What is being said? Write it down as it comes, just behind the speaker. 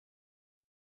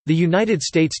The United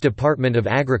States Department of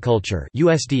Agriculture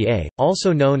 (USDA),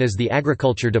 also known as the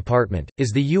Agriculture Department, is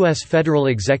the U.S. federal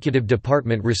executive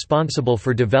department responsible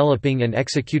for developing and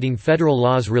executing federal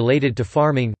laws related to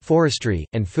farming, forestry,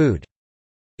 and food.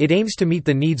 It aims to meet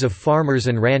the needs of farmers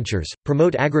and ranchers,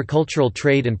 promote agricultural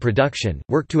trade and production,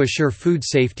 work to assure food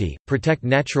safety, protect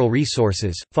natural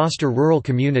resources, foster rural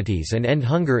communities and end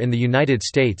hunger in the United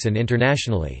States and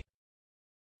internationally.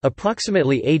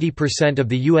 Approximately 80% of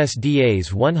the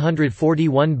USDA's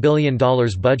 $141 billion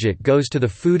budget goes to the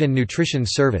Food and Nutrition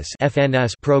Service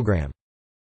 (FNS) program.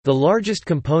 The largest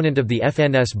component of the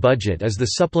FNS budget is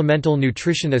the Supplemental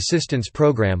Nutrition Assistance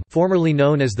Program, formerly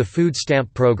known as the Food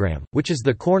Stamp Program, which is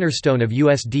the cornerstone of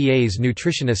USDA's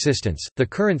nutrition assistance. The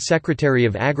current Secretary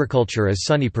of Agriculture is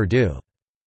Sonny Perdue.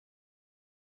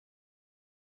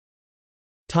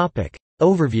 Topic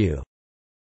Overview.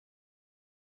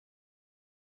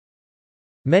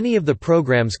 Many of the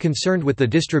programs concerned with the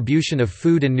distribution of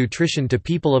food and nutrition to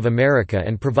people of America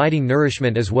and providing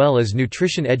nourishment as well as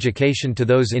nutrition education to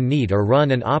those in need are run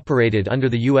and operated under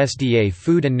the USDA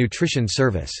Food and Nutrition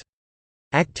Service.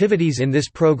 Activities in this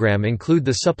program include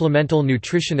the Supplemental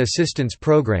Nutrition Assistance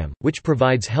Program, which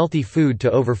provides healthy food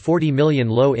to over 40 million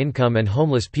low-income and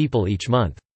homeless people each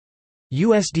month.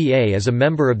 USDA is a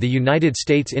member of the United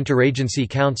States Interagency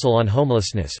Council on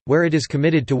Homelessness, where it is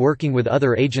committed to working with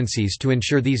other agencies to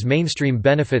ensure these mainstream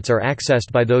benefits are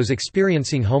accessed by those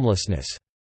experiencing homelessness.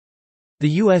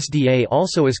 The USDA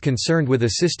also is concerned with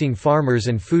assisting farmers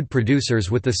and food producers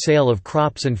with the sale of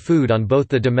crops and food on both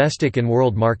the domestic and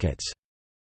world markets.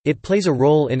 It plays a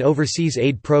role in overseas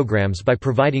aid programs by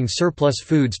providing surplus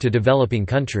foods to developing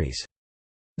countries.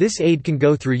 This aid can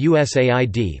go through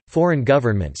USAID, foreign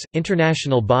governments,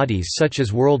 international bodies such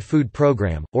as World Food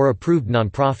Programme, or approved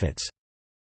nonprofits.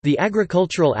 The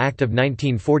Agricultural Act of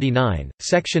 1949,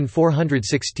 Section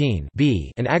 416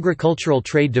 (b) and Agricultural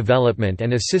Trade Development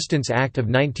and Assistance Act of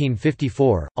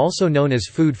 1954, also known as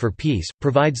Food for Peace,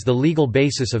 provides the legal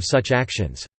basis of such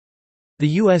actions.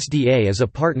 The USDA is a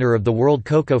partner of the World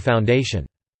Cocoa Foundation.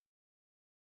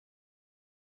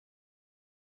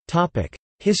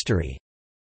 History.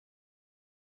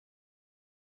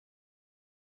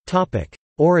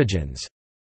 Origins.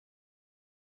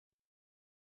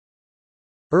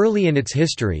 Early in its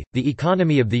history, the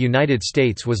economy of the United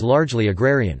States was largely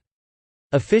agrarian.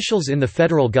 Officials in the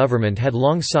federal government had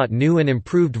long sought new and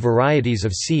improved varieties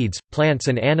of seeds, plants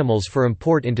and animals for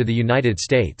import into the United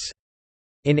States.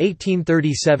 In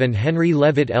 1837 Henry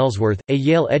Leavitt Ellsworth, a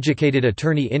Yale-educated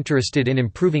attorney interested in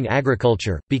improving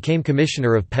agriculture, became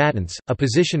Commissioner of Patents, a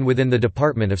position within the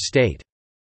Department of State.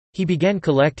 He began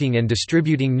collecting and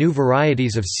distributing new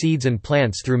varieties of seeds and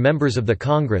plants through members of the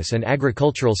Congress and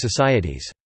agricultural societies.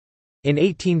 In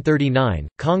 1839,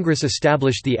 Congress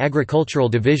established the Agricultural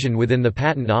Division within the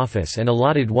Patent Office and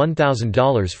allotted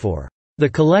 $1,000 for the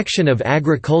collection of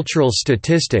agricultural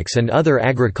statistics and other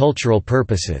agricultural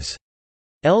purposes.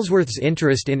 Ellsworth's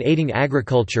interest in aiding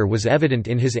agriculture was evident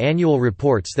in his annual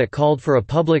reports that called for a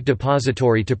public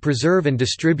depository to preserve and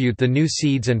distribute the new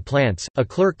seeds and plants, a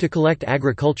clerk to collect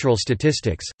agricultural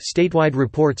statistics, statewide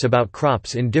reports about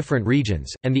crops in different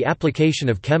regions, and the application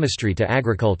of chemistry to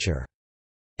agriculture.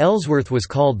 Ellsworth was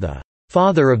called the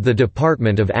 "father of the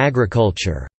Department of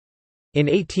Agriculture." In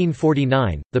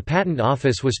 1849, the Patent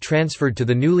Office was transferred to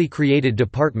the newly created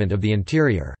Department of the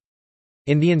Interior.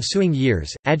 In the ensuing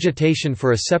years, agitation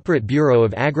for a separate Bureau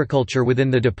of Agriculture within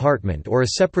the department or a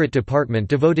separate department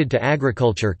devoted to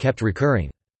agriculture kept recurring.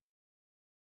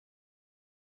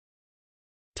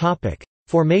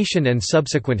 Formation and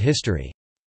subsequent history.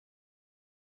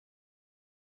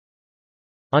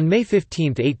 On May 15,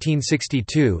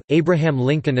 1862, Abraham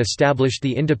Lincoln established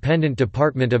the independent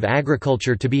Department of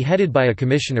Agriculture to be headed by a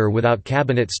commissioner without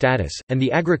cabinet status, and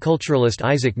the agriculturalist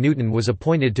Isaac Newton was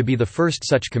appointed to be the first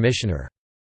such commissioner.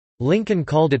 Lincoln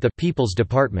called it the People's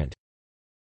Department.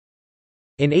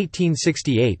 In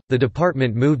 1868, the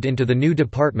department moved into the new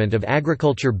Department of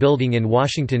Agriculture building in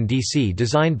Washington, D.C.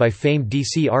 designed by famed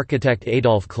D.C. architect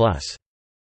Adolph Kluss.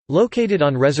 Located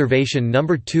on Reservation No.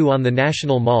 2 on the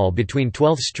National Mall between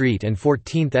 12th Street and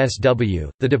 14th SW,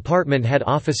 the department had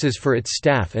offices for its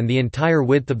staff and the entire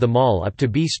width of the mall up to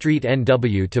B Street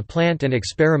NW to plant and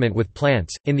experiment with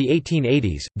plants. In the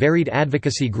 1880s, varied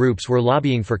advocacy groups were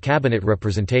lobbying for cabinet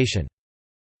representation.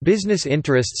 Business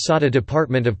interests sought a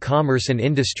Department of Commerce and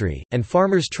Industry, and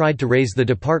farmers tried to raise the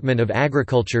Department of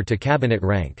Agriculture to cabinet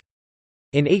rank.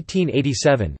 In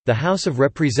 1887, the House of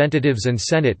Representatives and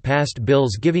Senate passed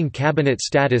bills giving cabinet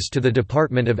status to the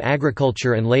Department of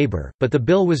Agriculture and Labor, but the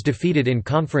bill was defeated in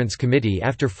conference committee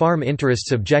after farm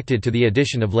interests objected to the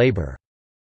addition of labor.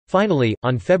 Finally,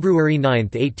 on February 9,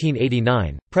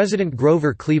 1889, President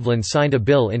Grover Cleveland signed a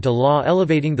bill into law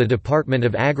elevating the Department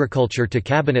of Agriculture to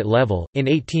cabinet level. In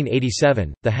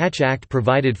 1887, the Hatch Act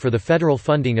provided for the federal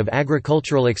funding of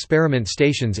agricultural experiment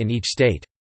stations in each state.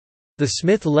 The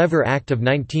Smith-Lever Act of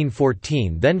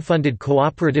 1914 then funded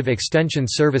cooperative extension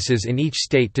services in each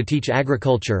state to teach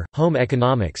agriculture, home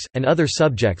economics, and other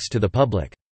subjects to the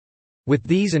public. With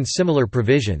these and similar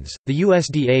provisions, the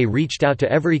USDA reached out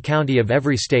to every county of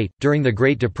every state. During the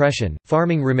Great Depression,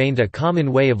 farming remained a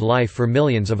common way of life for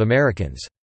millions of Americans.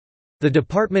 The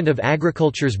Department of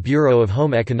Agriculture's Bureau of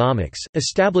Home Economics,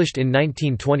 established in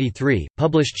 1923,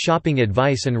 published shopping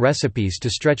advice and recipes to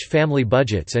stretch family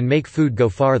budgets and make food go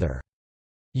farther.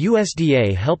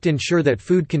 USDA helped ensure that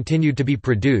food continued to be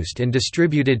produced and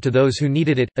distributed to those who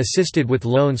needed it, assisted with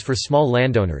loans for small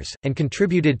landowners, and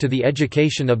contributed to the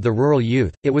education of the rural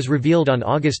youth. It was revealed on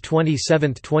August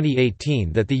 27,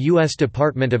 2018 that the U.S.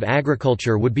 Department of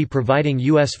Agriculture would be providing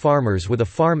U.S. farmers with a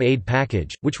farm aid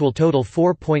package, which will total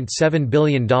 $4.7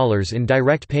 billion in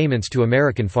direct payments to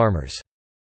American farmers.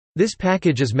 This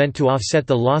package is meant to offset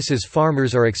the losses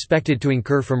farmers are expected to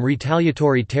incur from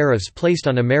retaliatory tariffs placed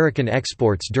on American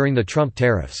exports during the Trump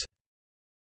tariffs.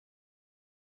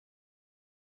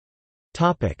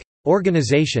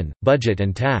 Organization, budget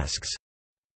and tasks.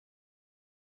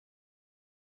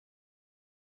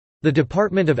 The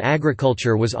Department of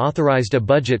Agriculture was authorized a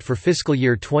budget for fiscal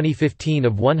year 2015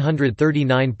 of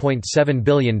 $139.7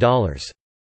 billion.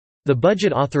 The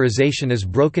budget authorization is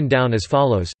broken down as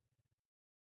follows.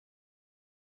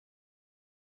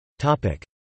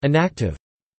 Inactive.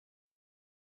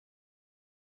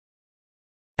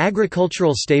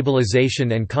 Agricultural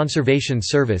Stabilization and Conservation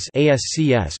Service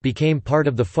 (ASCS) became part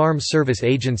of the Farm Service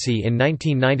Agency in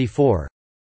 1994.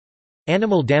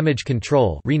 Animal Damage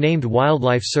Control, renamed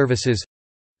Wildlife Services.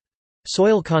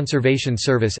 Soil Conservation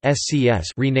Service (SCS),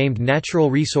 renamed Natural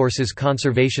Resources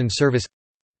Conservation Service.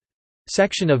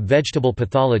 Section of Vegetable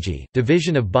Pathology,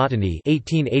 Division of Botany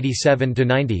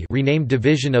 1887–90, renamed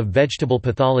Division of Vegetable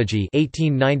Pathology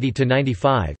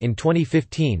 1890–95. In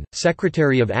 2015,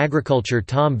 Secretary of Agriculture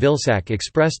Tom Vilsack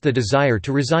expressed the desire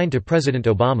to resign to President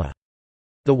Obama.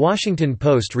 The Washington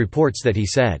Post reports that he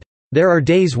said, "There are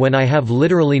days when I have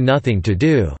literally nothing to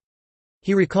do."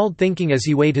 He recalled thinking as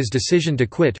he weighed his decision to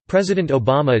quit, President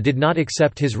Obama did not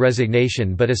accept his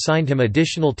resignation but assigned him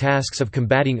additional tasks of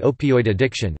combating opioid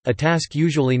addiction, a task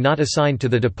usually not assigned to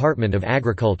the Department of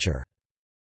Agriculture.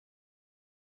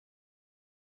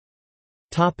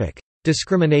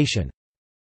 Discrimination.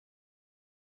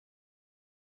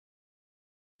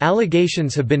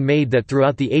 Allegations have been made that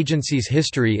throughout the agency's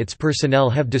history its personnel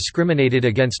have discriminated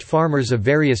against farmers of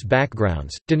various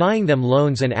backgrounds, denying them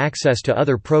loans and access to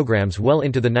other programs well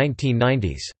into the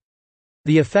 1990s.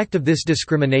 The effect of this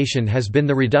discrimination has been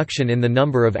the reduction in the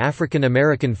number of African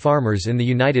American farmers in the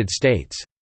United States.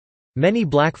 Many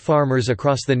black farmers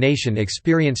across the nation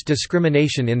experienced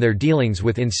discrimination in their dealings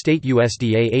with in-state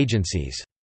USDA agencies.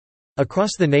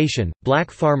 Across the nation, black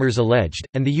farmers alleged,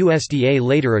 and the USDA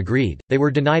later agreed, they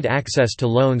were denied access to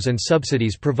loans and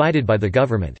subsidies provided by the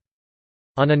government.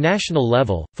 On a national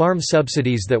level, farm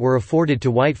subsidies that were afforded to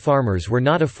white farmers were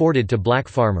not afforded to black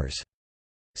farmers.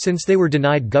 Since they were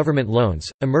denied government loans,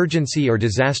 emergency or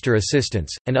disaster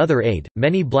assistance, and other aid,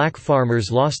 many black farmers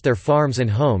lost their farms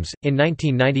and homes. In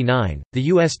 1999, the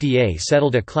USDA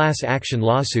settled a class action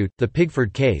lawsuit, the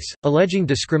Pigford case, alleging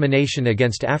discrimination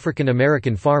against African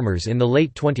American farmers in the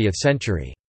late 20th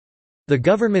century. The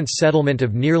government's settlement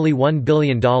of nearly $1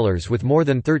 billion with more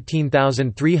than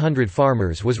 13,300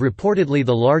 farmers was reportedly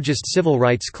the largest civil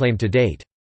rights claim to date.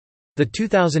 The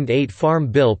 2008 Farm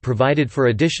Bill provided for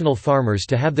additional farmers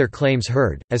to have their claims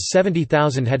heard, as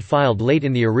 70,000 had filed late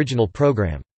in the original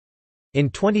program. In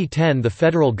 2010 the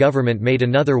federal government made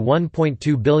another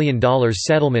 $1.2 billion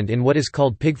settlement in what is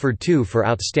called Pigford II for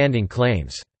outstanding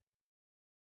claims.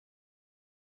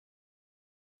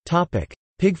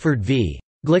 Pigford v.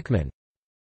 Glickman.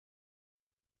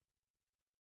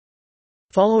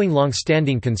 Following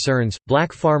long-standing concerns,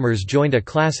 black farmers joined a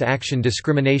class-action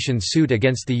discrimination suit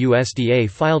against the USDA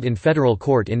filed in federal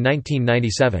court in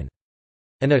 1997.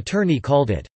 An attorney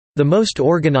called it, "the most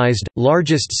organized,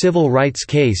 largest civil rights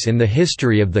case in the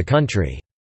history of the country."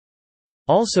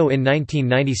 Also in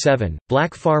 1997,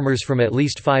 black farmers from at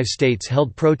least 5 states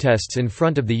held protests in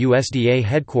front of the USDA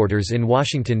headquarters in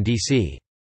Washington, D.C.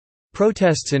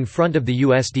 Protests in front of the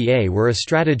USDA were a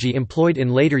strategy employed in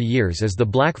later years as the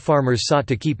black farmers sought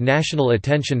to keep national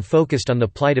attention focused on the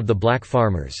plight of the black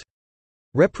farmers.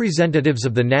 Representatives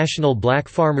of the National Black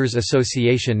Farmers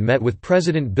Association met with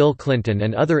President Bill Clinton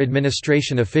and other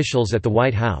administration officials at the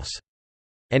White House.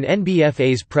 An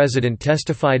NBFA's president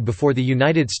testified before the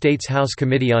United States House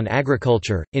Committee on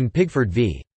Agriculture, in Pigford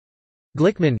v.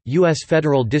 Glickman. U.S.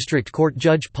 Federal District Court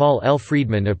Judge Paul L.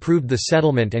 Friedman approved the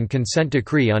settlement and consent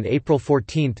decree on April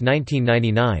 14,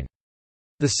 1999.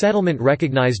 The settlement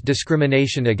recognized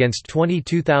discrimination against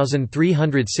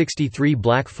 22,363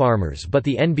 black farmers, but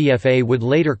the NBFA would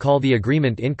later call the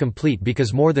agreement incomplete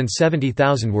because more than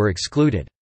 70,000 were excluded.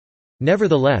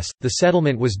 Nevertheless, the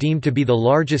settlement was deemed to be the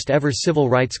largest ever civil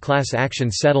rights class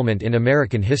action settlement in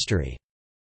American history.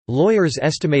 Lawyers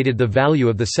estimated the value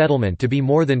of the settlement to be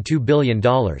more than $2 billion.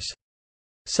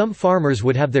 Some farmers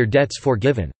would have their debts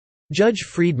forgiven. Judge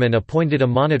Friedman appointed a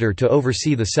monitor to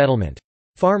oversee the settlement.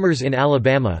 Farmers in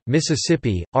Alabama,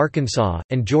 Mississippi, Arkansas,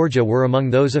 and Georgia were among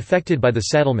those affected by the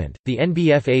settlement. The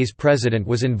NBFA's president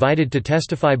was invited to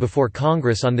testify before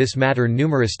Congress on this matter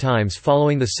numerous times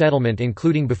following the settlement,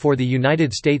 including before the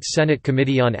United States Senate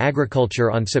Committee on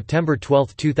Agriculture on September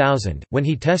 12, 2000, when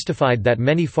he testified that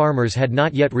many farmers had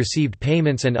not yet received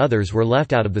payments and others were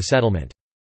left out of the settlement.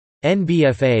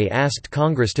 NBFA asked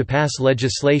Congress to pass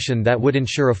legislation that would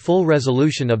ensure a full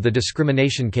resolution of the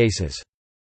discrimination cases.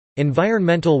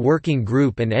 Environmental Working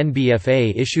Group and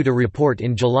NBFA issued a report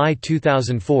in July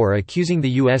 2004 accusing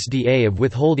the USDA of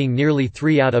withholding nearly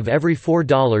 $3 out of every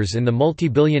 $4 in the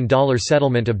multi-billion-dollar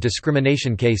settlement of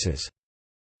discrimination cases.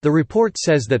 The report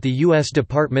says that the U.S.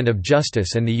 Department of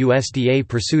Justice and the USDA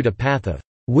pursued a path of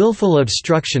willful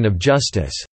obstruction of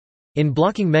justice in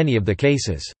blocking many of the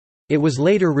cases. It was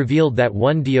later revealed that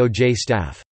one DOJ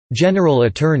staff general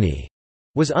attorney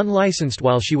was unlicensed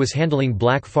while she was handling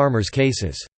black farmers'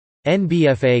 cases.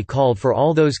 NBFA called for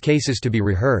all those cases to be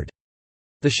reheard.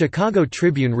 The Chicago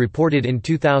Tribune reported in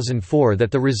 2004 that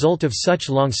the result of such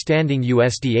long-standing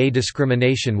USDA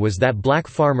discrimination was that black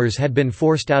farmers had been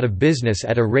forced out of business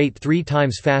at a rate 3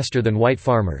 times faster than white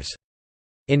farmers.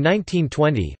 In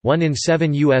 1920, 1 in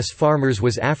 7 U.S. farmers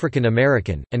was African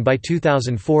American, and by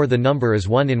 2004 the number is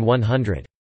 1 in 100.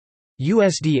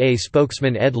 USDA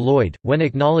spokesman Ed Lloyd, when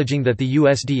acknowledging that the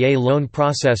USDA loan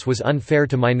process was unfair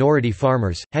to minority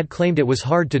farmers, had claimed it was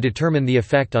hard to determine the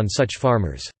effect on such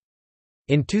farmers.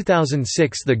 In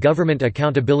 2006, the Government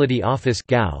Accountability Office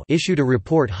issued a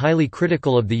report highly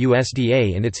critical of the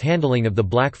USDA and its handling of the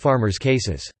black farmers'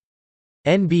 cases.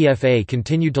 NBFA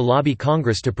continued to lobby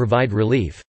Congress to provide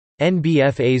relief.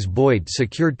 NBFA's Boyd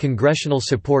secured congressional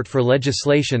support for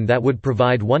legislation that would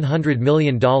provide $100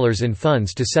 million in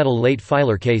funds to settle late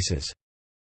filer cases.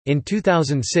 In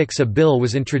 2006, a bill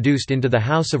was introduced into the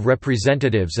House of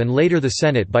Representatives and later the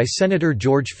Senate by Senator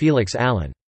George Felix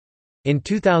Allen. In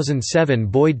 2007,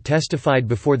 Boyd testified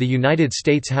before the United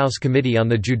States House Committee on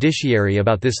the Judiciary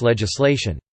about this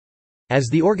legislation. As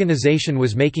the organization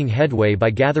was making headway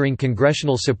by gathering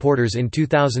congressional supporters in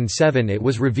 2007, it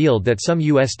was revealed that some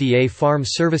USDA Farm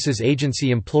Services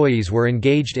Agency employees were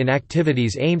engaged in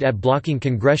activities aimed at blocking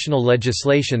congressional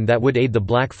legislation that would aid the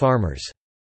black farmers.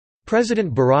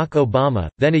 President Barack Obama,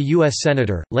 then a U.S.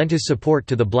 Senator, lent his support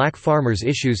to the black farmers'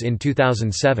 issues in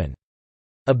 2007.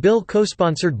 A bill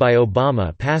co-sponsored by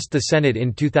Obama passed the Senate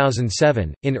in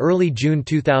 2007. In early June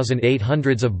 2008,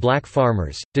 hundreds of black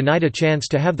farmers, denied a chance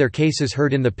to have their cases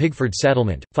heard in the Pigford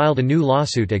settlement, filed a new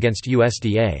lawsuit against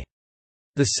USDA.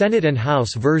 The Senate and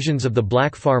House versions of the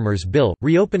Black Farmers Bill,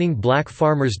 reopening black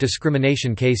farmers'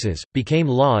 discrimination cases, became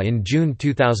law in June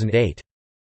 2008.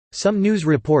 Some news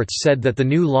reports said that the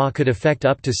new law could affect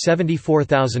up to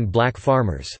 74,000 black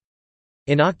farmers.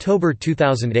 In October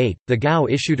 2008, the GAO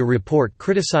issued a report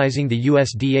criticizing the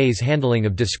USDA's handling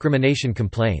of discrimination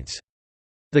complaints.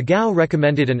 The GAO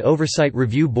recommended an oversight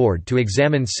review board to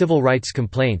examine civil rights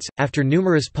complaints. After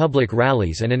numerous public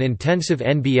rallies and an intensive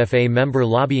NBFA member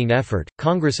lobbying effort,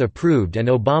 Congress approved and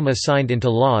Obama signed into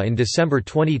law in December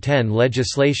 2010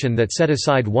 legislation that set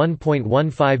aside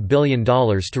 $1.15 billion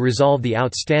to resolve the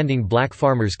outstanding black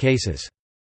farmers' cases.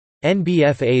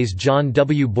 NBFA's John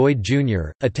W. Boyd, Jr.,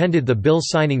 attended the bill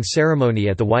signing ceremony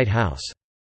at the White House.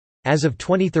 As of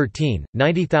 2013,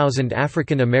 90,000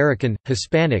 African American,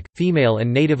 Hispanic, female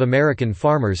and Native American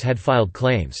farmers had filed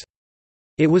claims.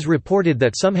 It was reported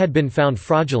that some had been found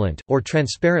fraudulent, or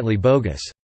transparently bogus.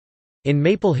 In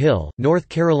Maple Hill, North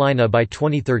Carolina by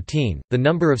 2013, the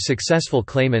number of successful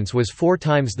claimants was 4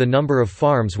 times the number of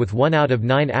farms with 1 out of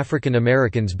 9 African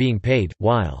Americans being paid,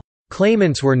 while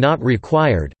claimants were not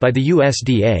required by the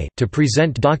USDA to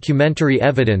present documentary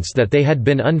evidence that they had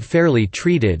been unfairly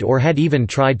treated or had even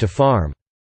tried to farm.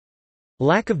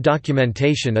 Lack of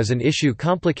documentation is an issue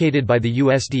complicated by the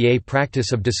USDA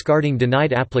practice of discarding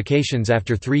denied applications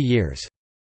after 3 years.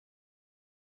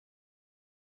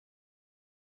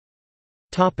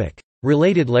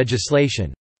 Related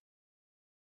legislation.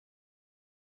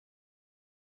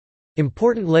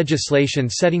 Important legislation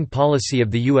setting policy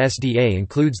of the USDA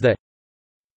includes the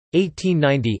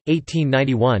 1890,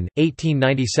 1891,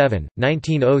 1897,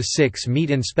 1906 Meat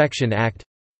Inspection Act,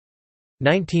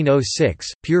 1906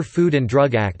 Pure Food and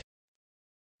Drug Act,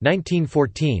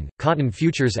 1914 Cotton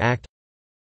Futures Act,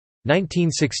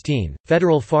 1916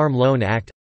 Federal Farm Loan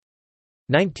Act,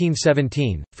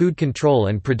 1917 Food Control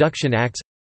and Production Acts,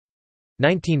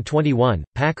 1921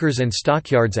 Packers and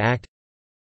Stockyards Act,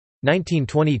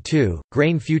 1922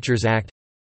 Grain Futures Act,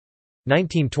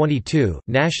 1922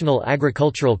 National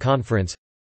Agricultural Conference,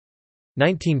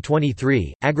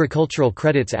 1923 Agricultural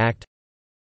Credits Act,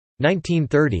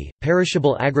 1930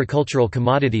 Perishable Agricultural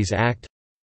Commodities Act,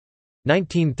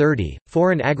 1930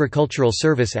 Foreign Agricultural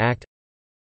Service Act,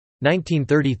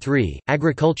 1933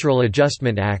 Agricultural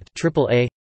Adjustment Act AAA,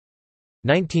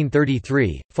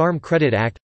 1933 Farm Credit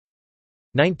Act,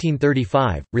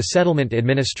 1935 Resettlement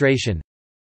Administration,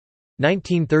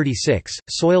 1936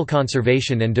 Soil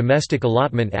Conservation and Domestic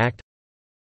Allotment Act,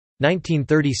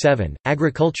 1937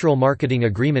 Agricultural Marketing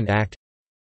Agreement Act,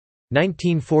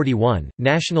 1941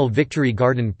 National Victory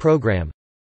Garden Program,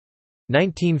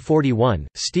 1941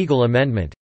 Stiegel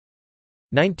Amendment,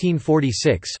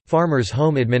 1946 Farmers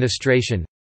Home Administration,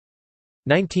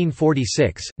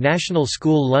 1946 National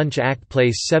School Lunch Act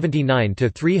Place 79 to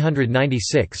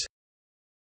 396,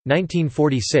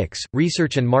 1946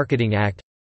 Research and Marketing Act,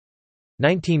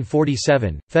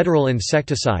 1947 Federal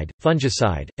Insecticide,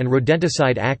 Fungicide, and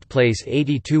Rodenticide Act Place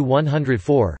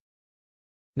 80-104,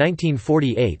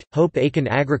 1948 Hope-Aiken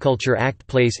Agriculture Act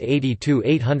Place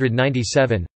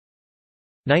 80-897,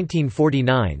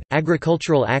 1949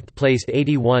 Agricultural Act Place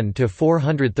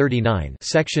 81-439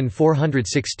 Section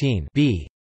 416 B,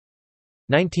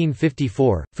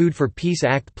 1954 Food for Peace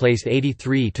Act Place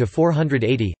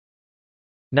 83-480,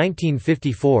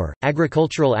 1954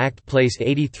 Agricultural Act Place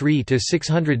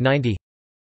 83-690,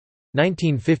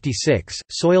 1956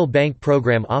 Soil Bank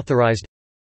Program authorized,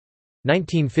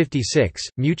 1956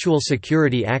 Mutual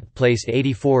Security Act Place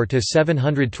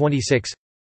 84-726,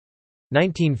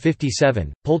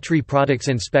 1957 Poultry Products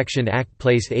Inspection Act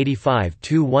Place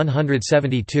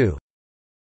 85-172,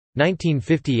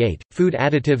 1958 Food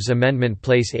Additives Amendment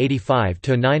Place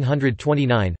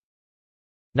 85-929,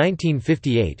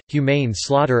 1958 Humane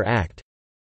Slaughter Act,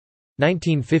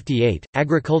 1958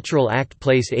 Agricultural Act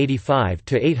Place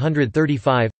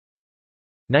 85-835,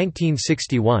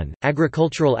 1961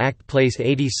 Agricultural Act Place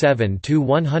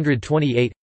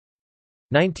 87-128,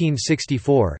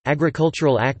 1964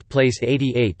 Agricultural Act Place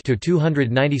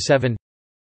 88-297,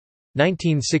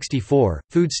 1964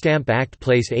 Food Stamp Act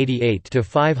Place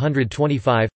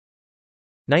 88-525,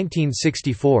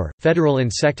 1964 Federal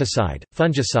Insecticide,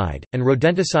 Fungicide, and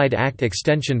Rodenticide Act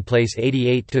Extension Place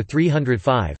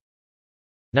 88-305,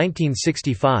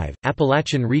 1965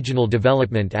 Appalachian Regional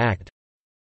Development Act,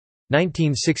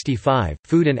 1965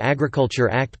 Food and Agriculture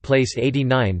Act Place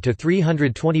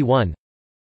 89-321,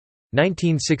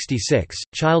 1966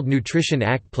 Child Nutrition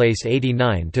Act Place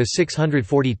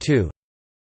 89-642,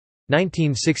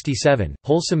 1967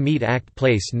 Wholesome Meat Act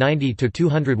Place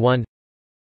 90-201,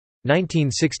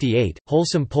 1968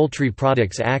 Wholesome Poultry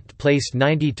Products Act Place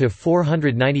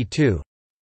 90-492,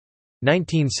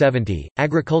 1970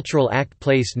 Agricultural Act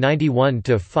Place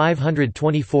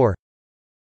 91-524,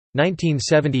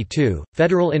 1972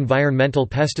 Federal Environmental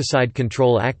Pesticide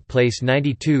Control Act Place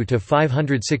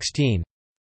 92-516,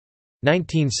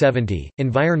 1970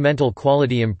 Environmental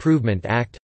Quality Improvement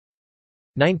Act,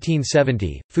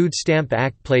 1970 Food Stamp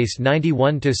Act Place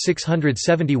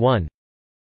 91-671,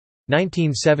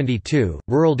 1972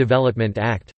 Rural Development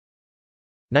Act,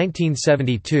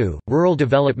 1972 Rural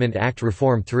Development Act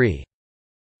Reform 3.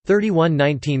 31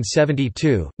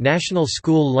 1972 National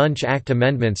School Lunch Act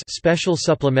Amendments Special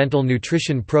Supplemental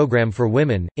Nutrition Program for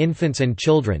Women, Infants and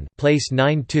Children Place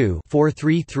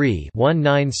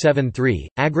 92-433-1973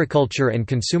 Agriculture and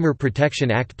Consumer Protection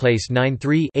Act Place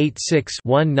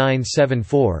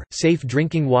 93-86-1974 Safe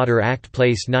Drinking Water Act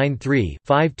Place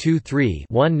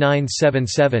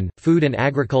 93-523-1977 Food and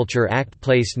Agriculture Act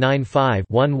Place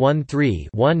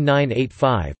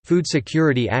 95-113-1985 Food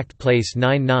Security Act Place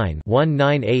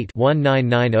 99-198-1990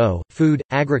 Food,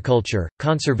 Agriculture,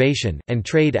 Conservation, and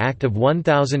Trade Act of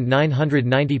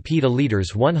 1990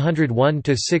 petaliters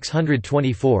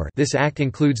 101-624 This act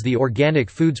includes the Organic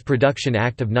Foods Production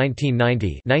Act of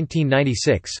 1990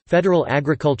 1996, Federal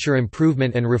Agriculture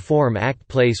Improvement and Reform Act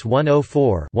Place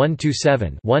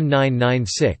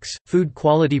 104-127-1996, Food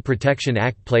Quality Protection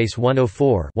Act Place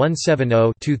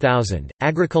 104-170-2000,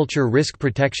 Agriculture Risk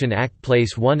Protection Act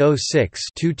Place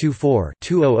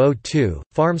 106-224-2002,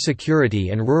 Farm Security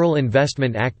and Rural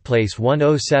Investment Act Place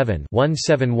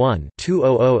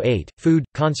 107-171-2008, Food,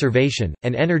 Conservation,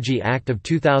 and Energy Act of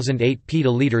 2008 PETA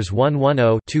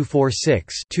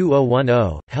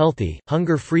 110-246-2010, Healthy,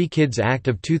 Hunger-Free Kids Act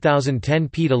of 2010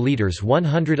 PETA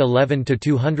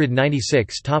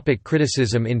 111-296.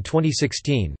 Criticism. In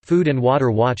 2016, Food and Water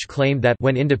Watch claimed that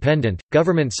when independent,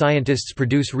 government scientists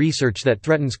produce research that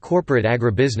threatens corporate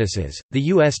agribusinesses, the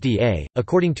USDA,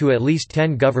 according to at least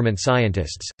 10 government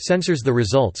scientists, censors the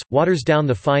results, waters down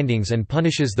the findings and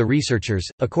punishes the researchers.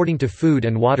 According to Food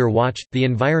and Water Watch, the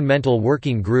Environmental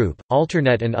Working Group,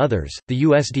 Alternet and others, the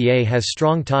USDA has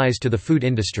strong ties to the food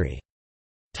industry.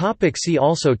 See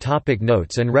also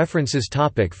Notes and references.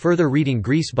 Further reading.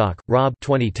 Griesbach, Rob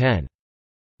 2010.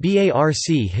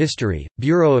 BARC History,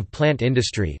 Bureau of Plant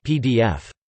Industry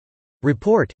PDF.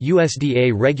 Report,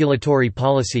 USDA Regulatory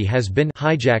Policy has been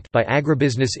hijacked by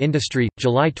agribusiness industry,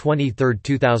 July 23,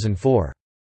 2004.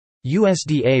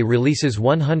 USDA releases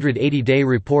 180-day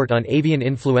report on avian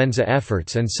influenza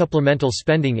efforts and supplemental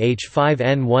spending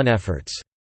H5N1 efforts.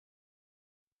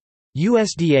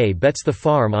 USDA bets the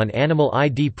farm on animal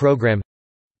ID program.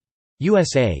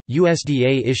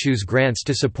 USDA issues grants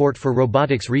to support for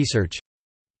robotics research.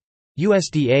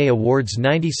 USDA awards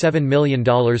 $97 million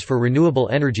for renewable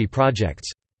energy projects.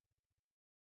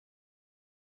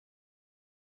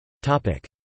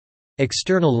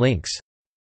 External links.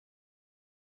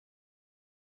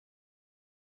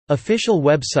 Official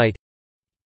website.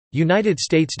 United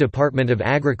States Department of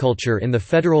Agriculture in the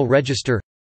Federal Register.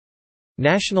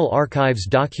 National Archives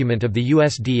document of the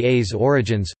USDA's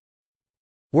origins.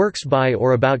 Works by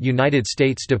or about United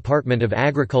States Department of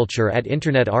Agriculture at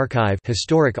Internet Archive.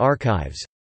 Historic Archives.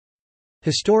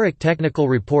 Historic technical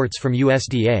reports from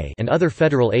USDA and other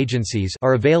federal agencies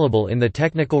are available in the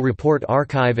Technical Report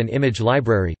Archive and Image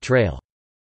Library Trail.